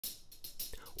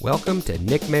Welcome to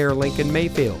Nick Mayer Lincoln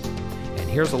Mayfield, and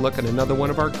here's a look at another one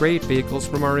of our great vehicles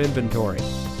from our inventory,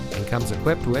 and comes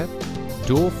equipped with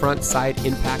dual front side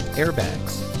impact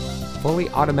airbags, fully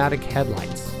automatic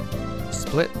headlights,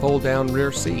 split fold down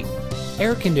rear seat,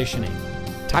 air conditioning,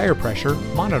 tire pressure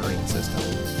monitoring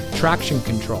system, traction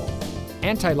control,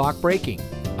 anti-lock braking,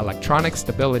 electronic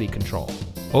stability control,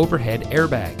 overhead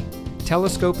airbag,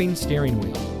 telescoping steering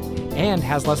wheel, and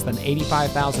has less than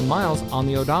 85,000 miles on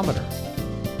the odometer.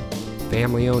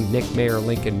 Family-owned Nick Mayer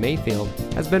Lincoln Mayfield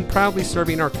has been proudly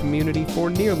serving our community for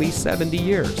nearly 70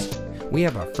 years. We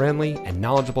have a friendly and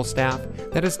knowledgeable staff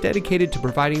that is dedicated to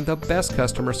providing the best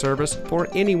customer service for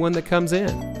anyone that comes in.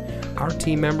 Our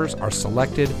team members are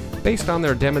selected based on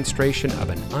their demonstration of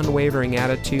an unwavering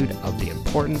attitude of the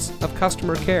importance of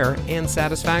customer care and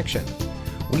satisfaction.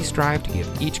 We strive to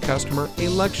give each customer a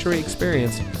luxury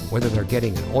experience, whether they're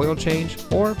getting an oil change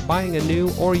or buying a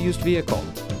new or used vehicle.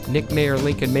 Nick Mayer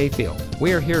Lincoln Mayfield.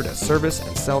 We are here to service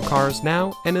and sell cars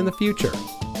now and in the future.